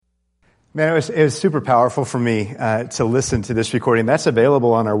Man, it was super powerful for me to listen to this recording. That's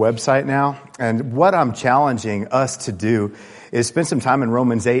available on our website now. And what I'm challenging us to do is spend some time in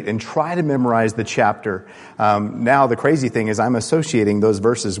Romans 8 and try to memorize the chapter. Now, the crazy thing is I'm associating those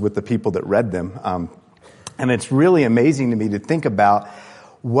verses with the people that read them. And it's really amazing to me to think about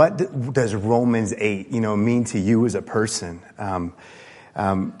what does Romans 8, mean to you as a person.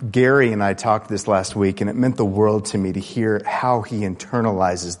 Gary and I talked this last week, and it meant the world to me to hear how he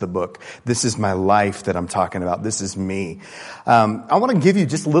internalizes the book. This is my life that I'm talking about. This is me. I want to give you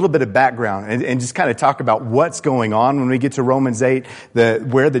just a little bit of background and just kind of talk about what's going on when we get to Romans 8,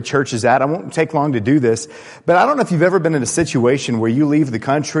 where the church is at. I won't take long to do this, but I don't know if you've ever been in a situation where you leave the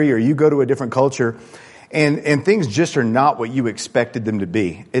country or you go to a different culture and things just are not what you expected them to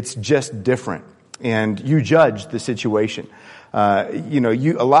be. It's just different, and you judge the situation.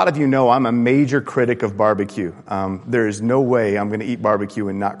 A lot of you know I'm a major critic of barbecue. There is no way I'm going to eat barbecue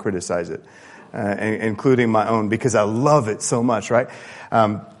and not criticize it, including my own, because I love it so much, right?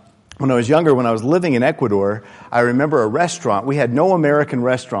 When I was younger, when I was living in Ecuador, I remember a restaurant. We had no American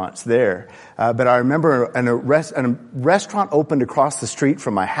restaurants there, but I remember a restaurant opened across the street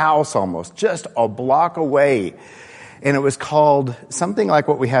from my house almost, just a block away. And it was called something like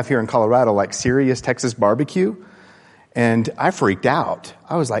what we have here in Colorado, like Serious Texas Barbecue. And I freaked out.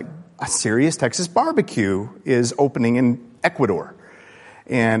 I was like, a Serious Texas Barbecue is opening in Ecuador.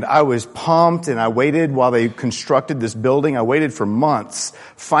 And I was pumped, and I waited while they constructed this building. I waited for months.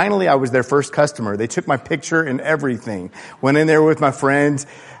 Finally, I was their first customer. They took my picture and everything. Went in there with my friends,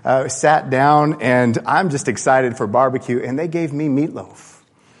 sat down, and I'm just excited for barbecue. And they gave me meatloaf.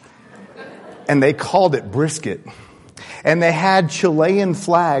 And they called it brisket. And they had Chilean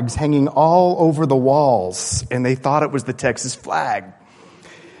flags hanging all over the walls, and they thought it was the Texas flag.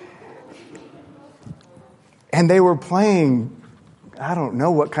 And they were playing, I don't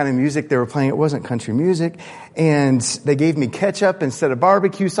know what kind of music they were playing. It wasn't country music. And they gave me ketchup instead of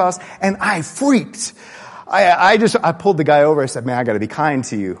barbecue sauce, and I freaked. I pulled the guy over. I said, man, I got to be kind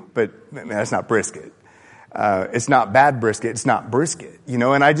to you, but man, that's not brisket. It's not bad brisket. It's not brisket,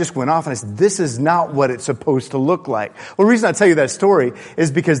 and I just went off and I said, this is not what it's supposed to look like. Well, the reason I tell you that story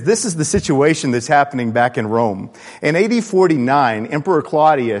is because this is the situation that's happening back in Rome. In AD 49, Emperor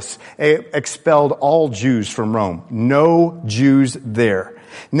Claudius expelled all Jews from Rome. No Jews there.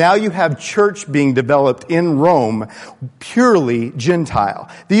 Now you have church being developed in Rome, purely Gentile.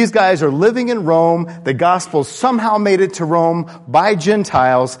 These guys are living in Rome. The gospel somehow made it to Rome by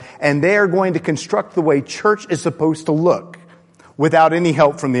Gentiles, and they are going to construct the way church is supposed to look without any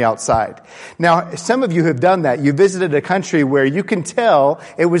help from the outside. Now, some of you have done that. You visited a country where you can tell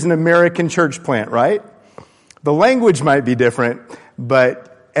it was an American church plant, right? The language might be different, but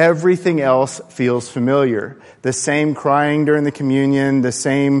everything else feels familiar. The same crying during the communion, the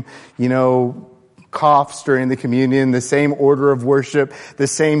same, coughs during the communion, the same order of worship, the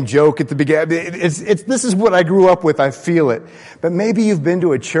same joke at the beginning. This is what I grew up with. I feel it. But maybe you've been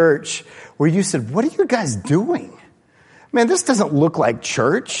to a church where you said, what are you guys doing? Man, this doesn't look like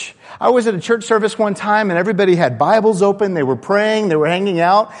church. I was at a church service one time and everybody had Bibles open. They were praying. They were hanging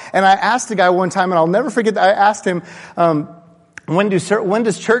out. And I asked the guy one time, and I'll never forget that. I asked him, when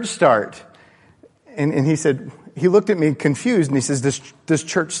does church start? And he said, he looked at me confused and he says, does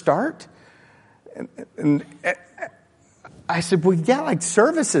church start? And I said, well, yeah, like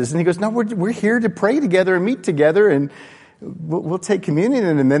services. And he goes, no, we're here to pray together and meet together, and we'll take communion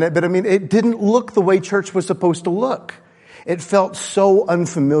in a minute. But it didn't look the way church was supposed to look. It felt so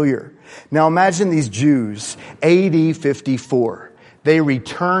unfamiliar. Now imagine these Jews, AD 54. They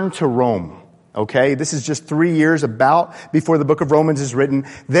return to Rome. Okay, this is just 3 years before the book of Romans is written.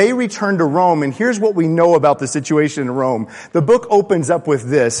 They return to Rome, and here's what we know about the situation in Rome. The book opens up with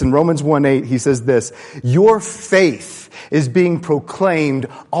this. In Romans 1:8, he says this: your faith is being proclaimed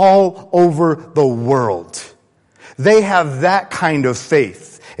all over the world. They have that kind of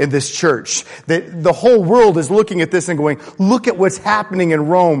faith in this church. The whole world is looking at this and going, look at what's happening in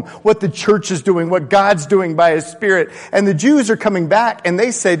Rome, what the church is doing, what God's doing by His Spirit. And the Jews are coming back, and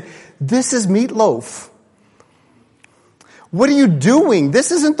they said, this is meatloaf. What are you doing?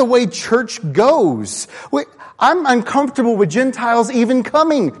 This isn't the way church goes. I'm uncomfortable with Gentiles even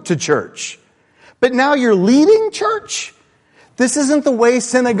coming to church. But now you're leading church? This isn't the way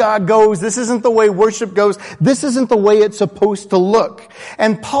synagogue goes. This isn't the way worship goes. This isn't the way it's supposed to look.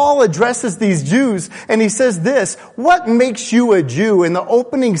 And Paul addresses these Jews, and he says this: what makes you a Jew? In the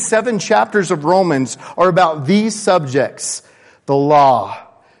opening 7 chapters of Romans are about these subjects: the law,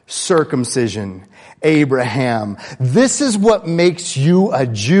 circumcision, Abraham. This is what makes you a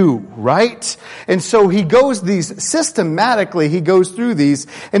Jew, right? And so he goes systematically, he goes through these,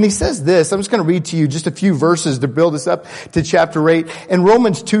 and he says this. I'm just going to read to you just a few verses to build us up to chapter 8. In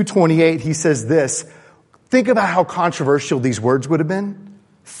Romans 2:28, he says this. Think about how controversial these words would have been.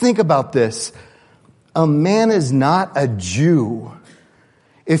 Think about this. A man is not a Jew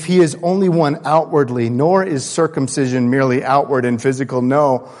if he is only one outwardly, nor is circumcision merely outward and physical.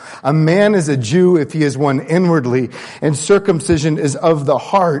 No, a man is a Jew if he is one inwardly, and circumcision is of the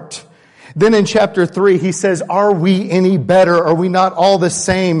heart. Then in chapter 3, he says, are we any better? Are we not all the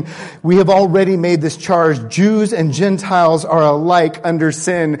same? We have already made this charge. Jews and Gentiles are alike under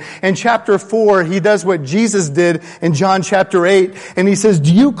sin. In chapter 4, he does what Jesus did in John chapter 8, and he says,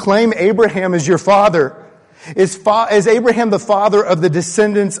 do you claim Abraham as your father? Is Abraham the father of the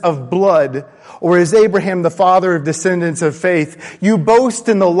descendants of blood, or is Abraham the father of descendants of faith? You boast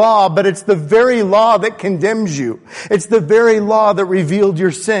in the law, but it's the very law that condemns you. It's the very law that revealed your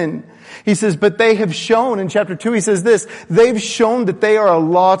sin. He says, but they have shown, in chapter 2, he says this, they've shown that they are a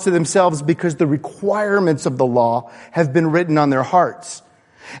law to themselves because the requirements of the law have been written on their hearts.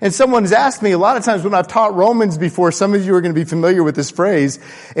 And someone's asked me a lot of times when I've taught Romans before, some of you are going to be familiar with this phrase,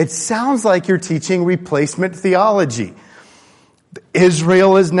 it sounds like you're teaching replacement theology.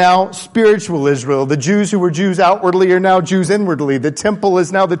 Israel is now spiritual Israel. The Jews who were Jews outwardly are now Jews inwardly. The temple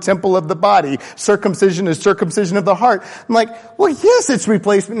is now the temple of the body. Circumcision is circumcision of the heart. I'm like, well, yes, it's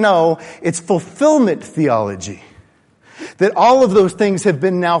replacement. No, it's fulfillment theology. That all of those things have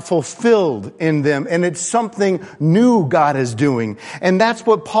been now fulfilled in them, and it's something new God is doing. And that's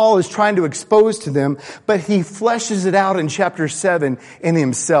what Paul is trying to expose to them, but he fleshes it out in chapter 7 in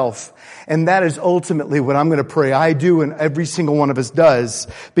himself. And that is ultimately what I'm going to pray I do and every single one of us does,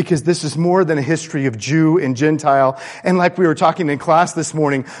 because this is more than a history of Jew and Gentile. And like we were talking in class this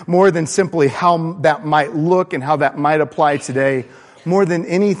morning, more than simply how that might look and how that might apply today, more than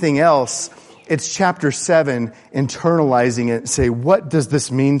anything else, it's chapter 7, internalizing it and say, what does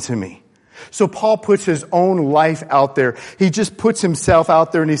this mean to me? So Paul puts his own life out there. He just puts himself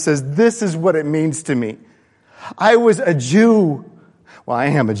out there and he says, this is what it means to me. I was a Jew. Well, I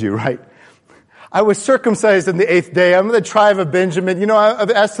am a Jew, right? I was circumcised in the 8th day. I'm of the tribe of Benjamin. You know,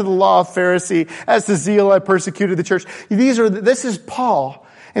 as to the law of Pharisee, as to zeal, I persecuted the church. This is Paul.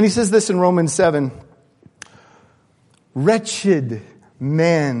 And he says this in Romans 7. Wretched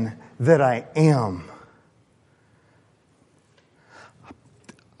man that I am.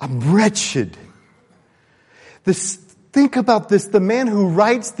 I'm wretched. Think about this. The man who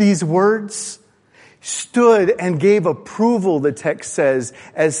writes these words stood and gave approval, the text says,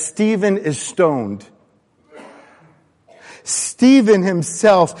 as Stephen is stoned. Stephen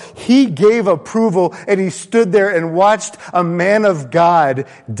himself, he gave approval and he stood there and watched a man of God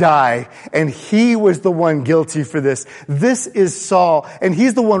die. And he was the one guilty for this. This is Saul, and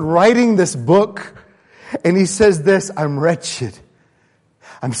he's the one writing this book. And he says this, I'm wretched.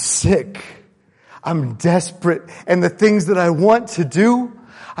 I'm sick. I'm desperate. And the things that I want to do,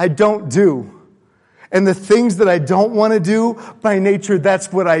 I don't do. And the things that I don't want to do, by nature,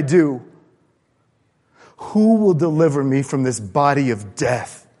 that's what I do. Who will deliver me from this body of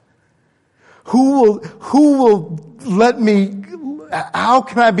death? Who will let me, how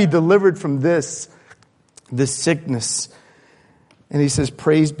can I be delivered from this sickness? And he says,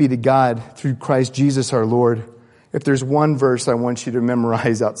 praise be to God through Christ Jesus our Lord. If there's one verse I want you to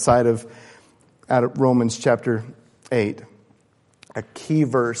memorize out of Romans chapter 8, a key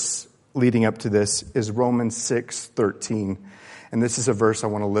verse leading up to this is Romans 6:13. And this is a verse I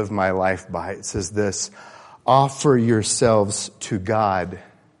want to live my life by. It says this, offer yourselves to God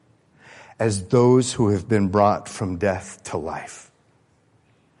as those who have been brought from death to life.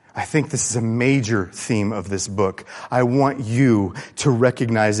 I think this is a major theme of this book. I want you to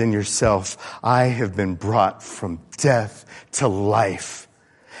recognize in yourself, I have been brought from death to life.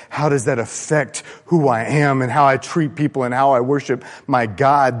 How does that affect who I am and how I treat people and how I worship my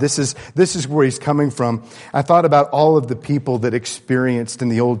God? This is where he's coming from. I thought about all of the people that experienced in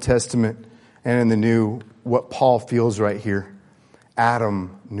the Old Testament and in the New what Paul feels right here.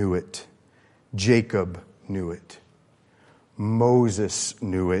 Adam knew it. Jacob knew it. Moses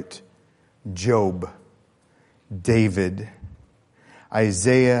knew it. Job, David,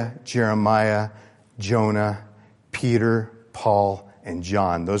 Isaiah, Jeremiah, Jonah, Peter, Paul, and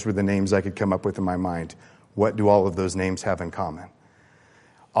John. Those were the names I could come up with in my mind. What do all of those names have in common?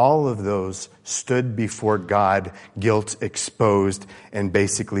 All of those stood before God, guilt exposed, and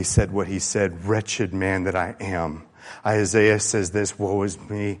basically said what he said, wretched man that I am. Isaiah says this, woe is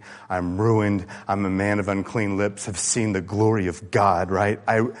me, I'm ruined, I'm a man of unclean lips, have seen the glory of God, right?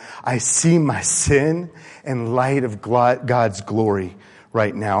 I see my sin in light of God's glory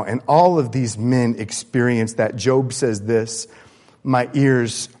right now. And all of these men experience that. Job says this, my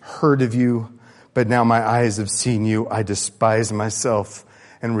ears heard of you, but now my eyes have seen you. I despise myself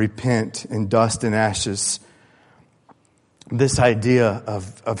and repent in dust and ashes. This idea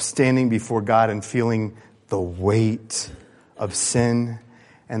of standing before God and feeling the weight of sin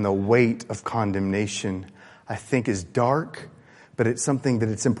and the weight of condemnation, I think is dark, but it's something that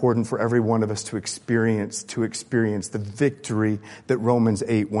it's important for every one of us to experience the victory that Romans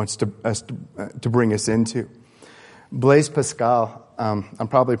 8 wants to bring us into. Blaise Pascal, I'm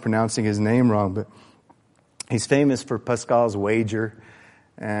probably pronouncing his name wrong, but he's famous for Pascal's wager.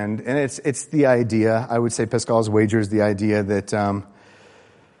 And it's the idea, I would say Pascal's wager is the idea that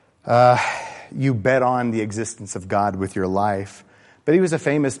you bet on the existence of God with your life. But he was a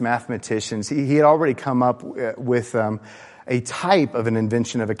famous mathematician. He had already come up with a type of an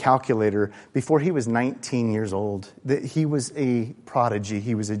invention of a calculator before he was 19 years old. He was a prodigy.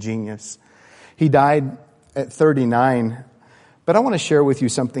 He was a genius. He died at 39. But I want to share with you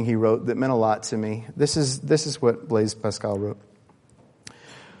something he wrote that meant a lot to me. This is what Blaise Pascal wrote.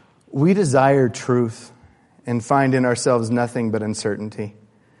 We desire truth and find in ourselves nothing but uncertainty.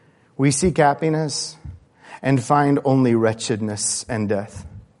 We seek happiness and find only wretchedness and death.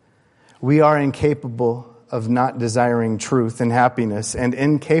 We are incapable of not desiring truth and happiness, and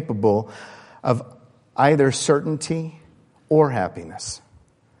incapable of either certainty or happiness.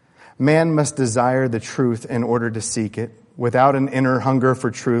 Man must desire the truth in order to seek it. Without an inner hunger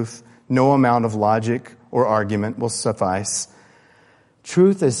for truth, no amount of logic or argument will suffice.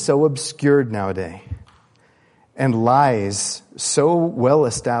 Truth is so obscured nowadays, and lies so well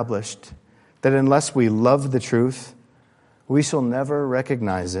established, that unless we love the truth, we shall never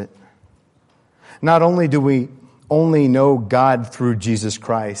recognize it. Not only do we only know God through Jesus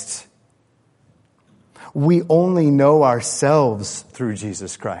Christ, we only know ourselves through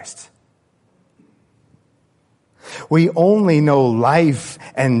Jesus Christ. We only know life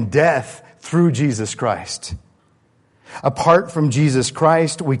and death through Jesus Christ. Apart from Jesus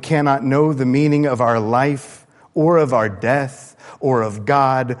Christ, we cannot know the meaning of our life or of our death or of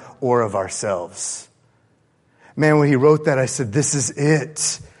God or of ourselves. Man, when he wrote that, I said, this is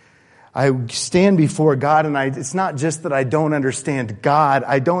it. I stand before God, and it's not just that I don't understand God.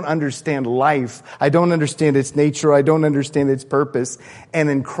 I don't understand life. I don't understand its nature. I don't understand its purpose. And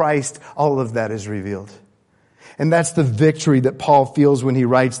in Christ, all of that is revealed. And that's the victory that Paul feels when he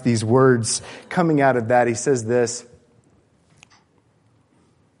writes these words. Coming out of that, he says this.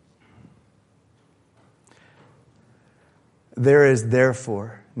 There is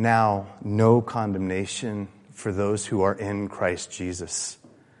therefore now no condemnation for those who are in Christ Jesus.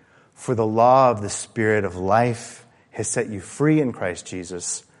 For the law of the Spirit of life has set you free in Christ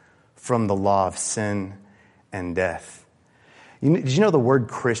Jesus from the law of sin and death. Did you know the word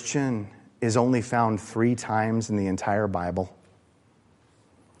Christian is only found 3 times in the entire Bible?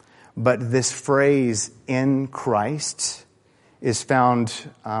 But this phrase, in Christ, is found,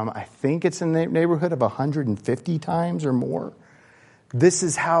 I think it's in the neighborhood of 150 times or more. This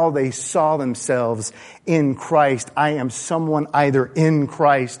is how they saw themselves in Christ. I am someone either in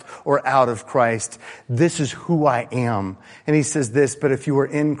Christ or out of Christ. This is who I am. And he says this, but if you are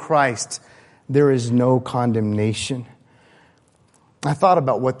in Christ, there is no condemnation. I thought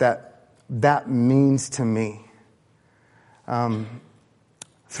about what that means to me.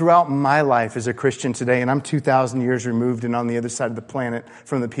 Throughout my life as a Christian today, and I'm 2,000 years removed and on the other side of the planet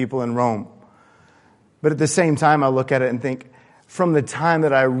from the people in Rome. But at the same time, I look at it and think, from the time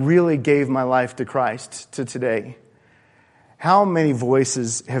that I really gave my life to Christ to today, how many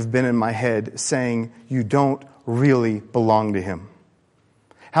voices have been in my head saying, you don't really belong to Him?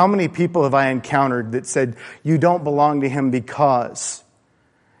 How many people have I encountered that said, you don't belong to Him because...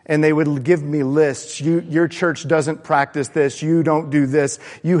 And they would give me lists. Your church doesn't practice this. You don't do this.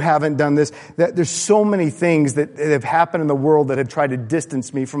 You haven't done this. There's so many things that have happened in the world that have tried to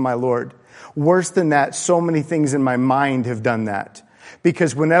distance me from my Lord. Worse than that, so many things in my mind have done that.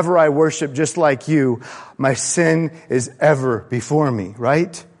 Because whenever I worship just like you, my sin is ever before me,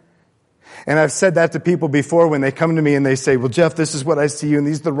 right? And I've said that to people before when they come to me and they say, well, Jeff, this is what I see you and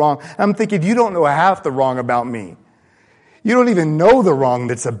these are the wrong. I'm thinking, you don't know half the wrong about me. You don't even know the wrong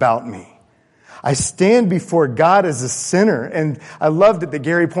that's about me. I stand before God as a sinner. And I loved it that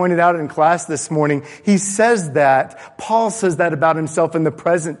Gary pointed out in class this morning. He says that, Paul says that about himself in the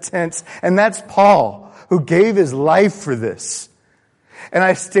present tense. And that's Paul, who gave his life for this. And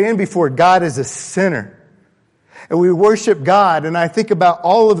I stand before God as a sinner. and we worship God, and I think about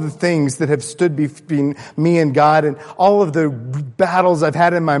all of the things that have stood between me and God and all of the battles I've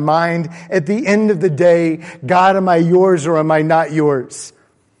had in my mind. At the end of the day, God, am I yours or am I not yours?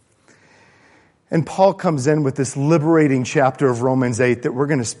 And Paul comes in with this liberating chapter of Romans 8 that we're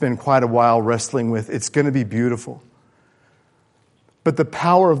going to spend quite a while wrestling with. It's going to be beautiful. But the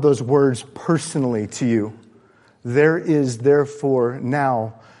power of those words personally to you, there is therefore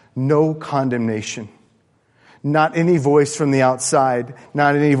now no condemnation. Not any voice from the outside,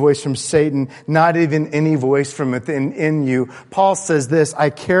 not any voice from Satan, not even any voice from within in you. Paul says this, I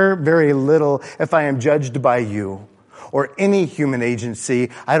care very little if I am judged by you or any human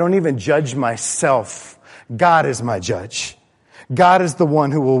agency. I don't even judge myself. God is my judge. God is the one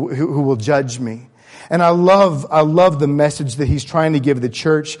who will judge me. And I love the message that he's trying to give the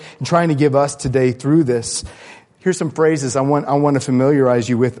church and trying to give us today through this. Here's some phrases I want to familiarize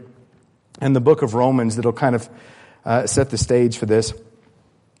you with in the book of Romans that'll kind of set the stage for this.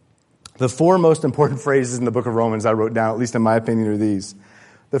 The four most important phrases in the book of Romans I wrote down, at least in my opinion, are these.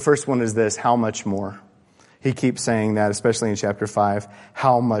 The first one is this, how much more? He keeps saying that, especially in chapter 5,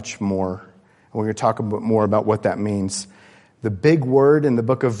 how much more? And we're going to talk a bit more about what that means. The big word in the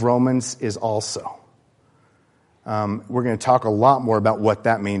book of Romans is also. We're going to talk a lot more about what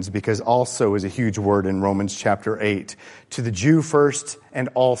that means because also is a huge word in Romans chapter 8. To the Jew first and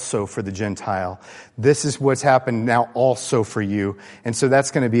also for the Gentile. This is what's happened now also for you. And so that's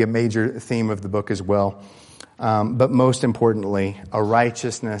going to be a major theme of the book as well. But most importantly, a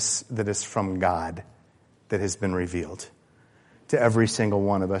righteousness that is from God that has been revealed to every single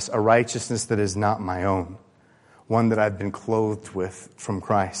one of us. A righteousness that is not my own. One that I've been clothed with from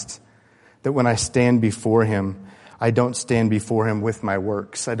Christ. That when I stand before him, I don't stand before him with my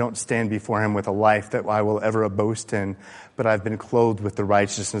works. I don't stand before him with a life that I will ever boast in, but I've been clothed with the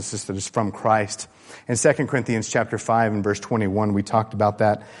righteousness that is from Christ. In 2 Corinthians chapter 5 and verse 21, we talked about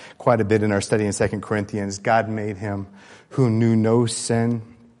that quite a bit in our study in 2 Corinthians. God made him who knew no sin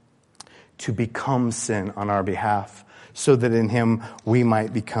to become sin on our behalf, so that in him we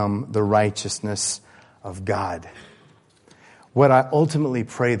might become the righteousness of God. What I ultimately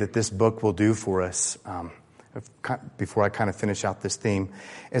pray that this book will do for us, before I kind of finish out this theme,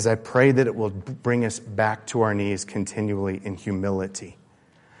 is I pray that it will bring us back to our knees continually in humility.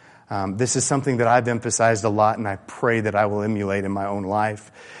 This is something that I've emphasized a lot, and I pray that I will emulate in my own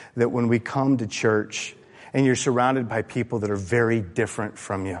life, that when we come to church and you're surrounded by people that are very different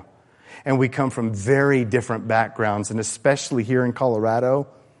from you, and we come from very different backgrounds, and especially here in Colorado,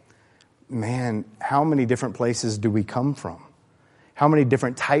 man, how many different places do we come from? How many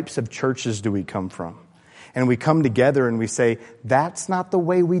different types of churches do we come from? And we come together and we say, that's not the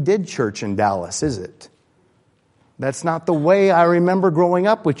way we did church in Dallas, is it? That's not the way I remember growing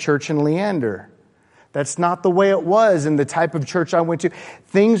up with church in Leander. That's not the way it was in the type of church I went to.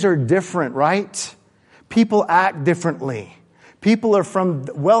 Things are different, right? People act differently. People are from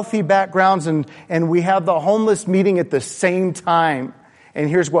wealthy backgrounds and we have the homeless meeting at the same time. And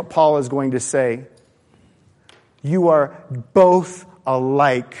here's what Paul is going to say. You are both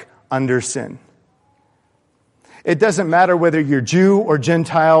alike under sin. It doesn't matter whether you're Jew or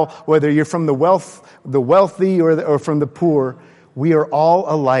Gentile, whether you're from the wealthy or from the poor. We are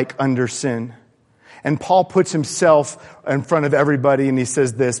all alike under sin. And Paul puts himself in front of everybody and he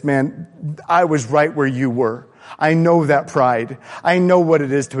says this, man, I was right where you were. I know that pride. I know what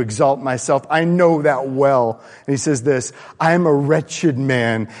it is to exalt myself. I know that well. And he says this, I am a wretched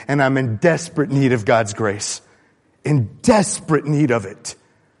man and I'm in desperate need of God's grace. In desperate need of it.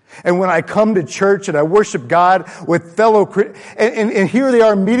 And when I come to church and I worship God with fellow and here they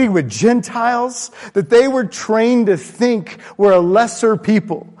are meeting with Gentiles that they were trained to think were a lesser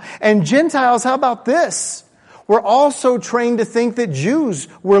people. And Gentiles, how about this? We're also trained to think that Jews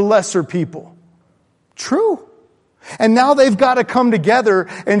were lesser people. True. And now they've got to come together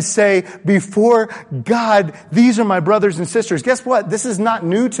and say, before God, these are my brothers and sisters. Guess what? This is not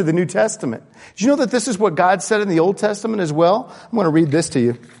new to the New Testament. Did you know that this is what God said in the Old Testament as well? I'm going to read this to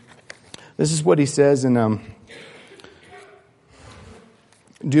you. This is what he says in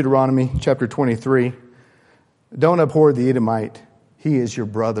Deuteronomy chapter 23. Don't abhor the Edomite. He is your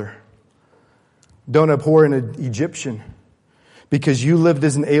brother. Don't abhor an Egyptian, because you lived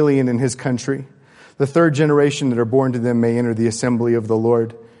as an alien in his country. The third generation that are born to them may enter the assembly of the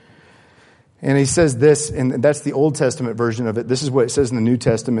Lord. And he says this, and that's the Old Testament version of it. This is what it says in the New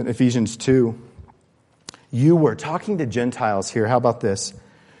Testament, Ephesians 2. You were talking to Gentiles here. How about this?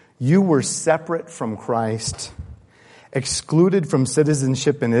 You were separate from Christ, excluded from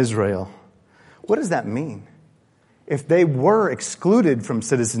citizenship in Israel. What does that mean? If they were excluded from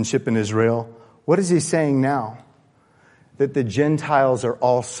citizenship in Israel, what is he saying now? that the Gentiles are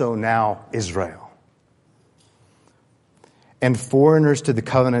also now Israel, and foreigners to the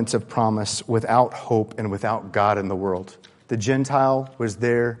covenants of promise, without hope and without God in the world. The Gentile was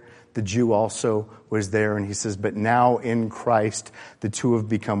there, the Jew also was there, and he says, but now in Christ the two have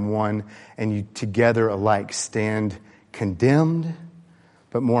become one, and you together alike stand condemned,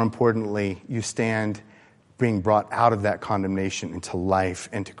 but more importantly, you stand being brought out of that condemnation into life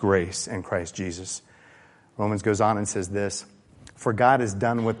and to grace in Christ Jesus. Romans goes on and says this, for God is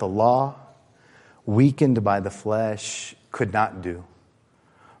done what the law, weakened by the flesh, could not do,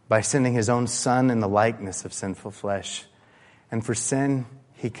 by sending his own Son in the likeness of sinful flesh. And for sin,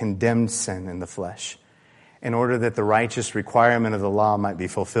 he condemned sin in the flesh, in order that the righteous requirement of the law might be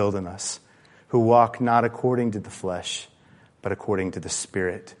fulfilled in us, who walk not according to the flesh, but according to the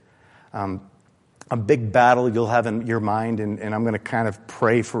Spirit. A big battle you'll have in your mind, and I'm going to kind of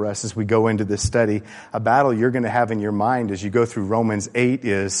pray for us as we go into this study. A battle you're going to have in your mind as you go through Romans 8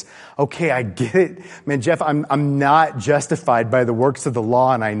 is, okay, I get it. Man, Jeff, I'm not justified by the works of the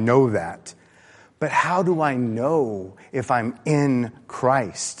law, and I know that. But how do I know if I'm in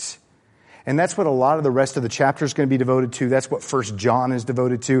Christ? And that's what a lot of the rest of the chapter is going to be devoted to. That's what 1 John is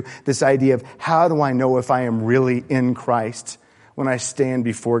devoted to. This idea of how do I know if I am really in Christ when I stand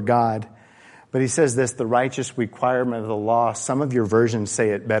before God? But he says this, the righteous requirement of the law. Some of your versions say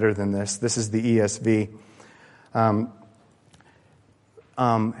it better than this. This is the ESV.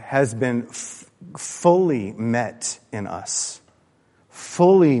 Has been fully met in us.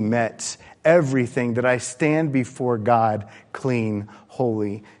 Fully met everything that I stand before God clean,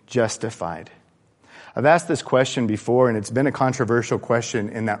 holy, justified. I've asked this question before, and it's been a controversial question,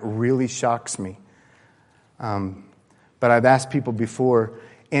 and that really shocks me. But I've asked people before,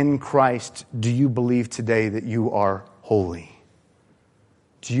 in Christ, do you believe today that you are holy?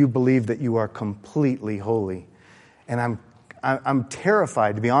 Do you believe that you are completely holy? And I'm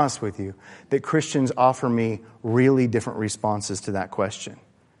terrified, to be honest with you, that Christians offer me really different responses to that question.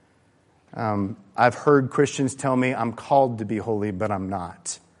 I've heard Christians tell me I'm called to be holy, but I'm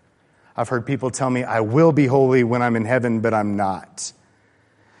not. I've heard people tell me I will be holy when I'm in heaven, but I'm not.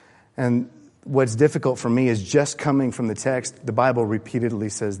 And what's difficult for me is just coming from the text, the Bible repeatedly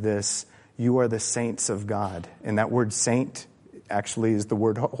says this, you are the saints of God. And that word saint actually is the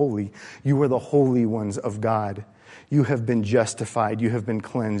word holy. You are the holy ones of God. You have been justified. You have been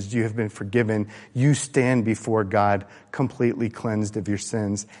cleansed. You have been forgiven. You stand before God completely cleansed of your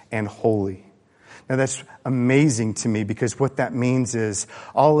sins and holy. Now that's amazing to me because what that means is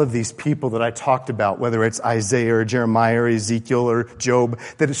all of these people that I talked about, whether it's Isaiah or Jeremiah or Ezekiel or Job,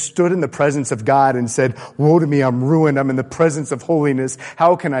 that have stood in the presence of God and said, woe to me, I'm ruined. I'm in the presence of holiness.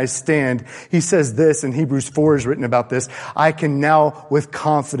 How can I stand? He says this, and Hebrews 4 is written about this. I can now with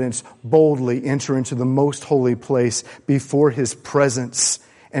confidence boldly enter into the most holy place before his presence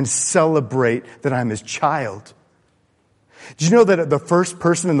and celebrate that I'm his child. Did you know that the first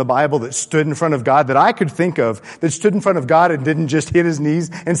person in the Bible that stood in front of God that I could think of, that stood in front of God and didn't just hit his knees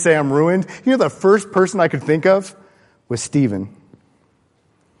and say, I'm ruined? You know, the first person I could think of was Stephen.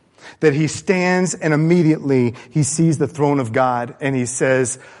 That he stands and immediately he sees the throne of God and he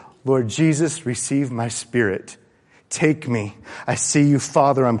says, Lord Jesus, receive my spirit. Take me. I see you,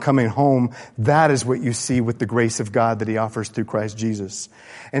 Father. I'm coming home. That is what you see with the grace of God that he offers through Christ Jesus.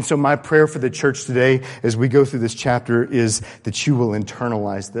 And so my prayer for the church today as we go through this chapter is that you will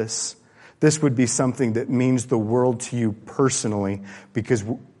internalize this. This would be something that means the world to you personally, because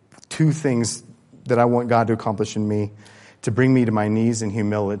two things that I want God to accomplish in me, to bring me to my knees in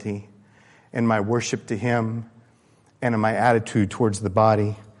humility and my worship to him and in my attitude towards the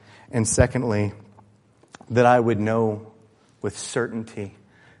body. And secondly, that I would know with certainty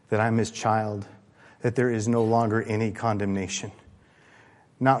that I'm his child, that there is no longer any condemnation.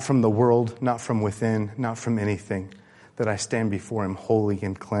 Not from the world, not from within, not from anything, that I stand before him holy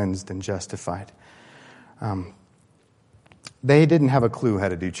and cleansed and justified. They didn't have a clue how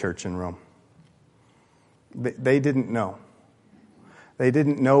to do church in Rome. They didn't know. They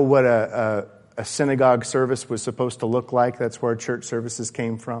didn't know what a synagogue service was supposed to look like. That's where church services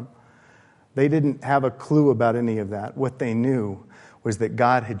came from. They didn't have a clue about any of that. What they knew was that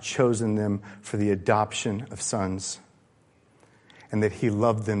God had chosen them for the adoption of sons and that he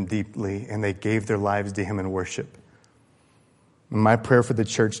loved them deeply and they gave their lives to him in worship. And my prayer for the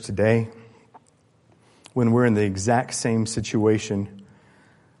church today, when we're in the exact same situation,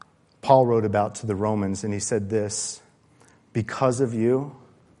 Paul wrote about to the Romans and he said this, because of you,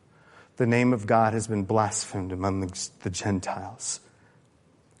 the name of God has been blasphemed among the Gentiles.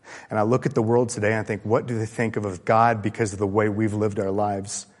 And I look at the world today and I think, what do they think of God because of the way we've lived our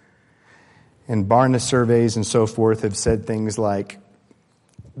lives? and Barna surveys and so forth have said things like,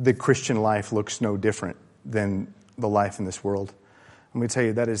 the Christian life looks no different than the life in this world. Let me tell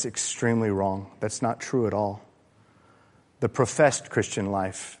you, that is extremely wrong. That's not true at all. The professed Christian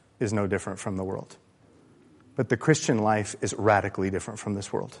life is no different from the world. But the Christian life is radically different from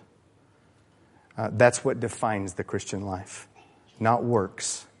this world. That's what defines the Christian life. Not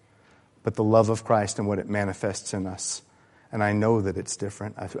works, but the love of Christ and what it manifests in us. And I know that it's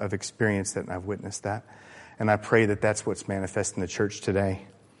different. I've experienced it and I've witnessed that. And I pray that that's what's manifest in the church today.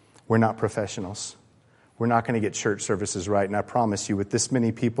 We're not professionals. We're not going to get church services right. And I promise you, with this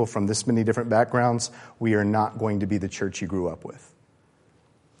many people from this many different backgrounds, we are not going to be the church you grew up with.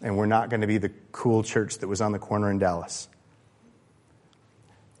 And we're not going to be the cool church that was on the corner in Dallas.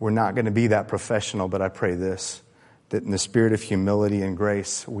 We're not going to be that professional, but I pray this, that in the spirit of humility and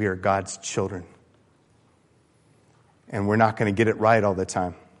grace, we are God's children. And we're not going to get it right all the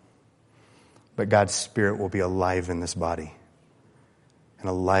time. But God's Spirit will be alive in this body and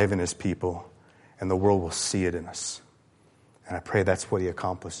alive in His people, and the world will see it in us. And I pray that's what He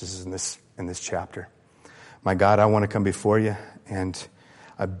accomplishes in this chapter. My God, I want to come before you, and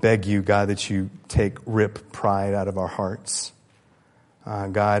I beg you, God, that you rip pride out of our hearts.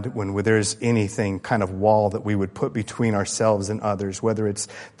 God, when there's anything kind of wall that we would put between ourselves and others, whether it's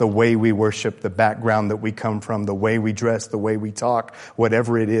the way we worship, the background that we come from, the way we dress, the way we talk,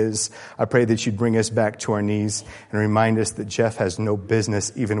 whatever it is, I pray that you'd bring us back to our knees and remind us that Jeff has no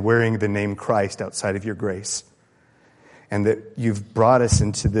business even wearing the name Christ outside of your grace. And that you've brought us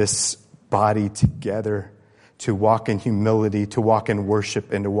into this body together to walk in humility, to walk in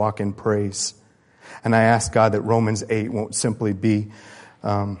worship, and to walk in praise. And I ask, God, that Romans 8 won't simply be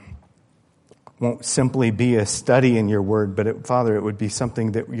a study in your word, but Father, it would be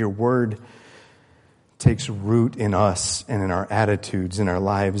something that your word takes root in us and in our attitudes, in our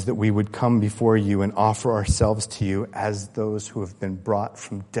lives, that we would come before you and offer ourselves to you as those who have been brought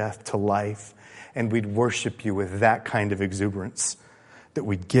from death to life. And we'd worship you with that kind of exuberance, that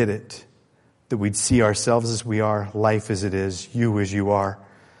we'd get it, that we'd see ourselves as we are, life as it is, you as you are.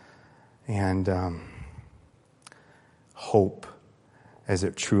 And hope as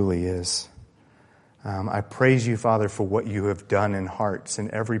it truly is. I praise you, Father, for what you have done in hearts and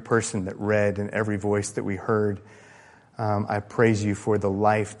every person that read and every voice that we heard. I praise you for the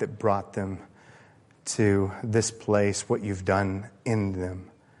life that brought them to this place, what you've done in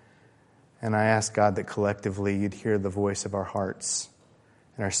them. And I ask, God, that collectively you'd hear the voice of our hearts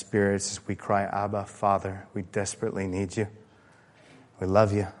and our spirits as we cry, Abba, Father, we desperately need you. We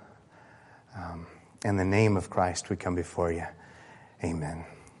love you. In the name of Christ, we come before you. Amen.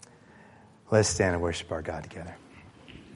 Let's stand and worship our God together.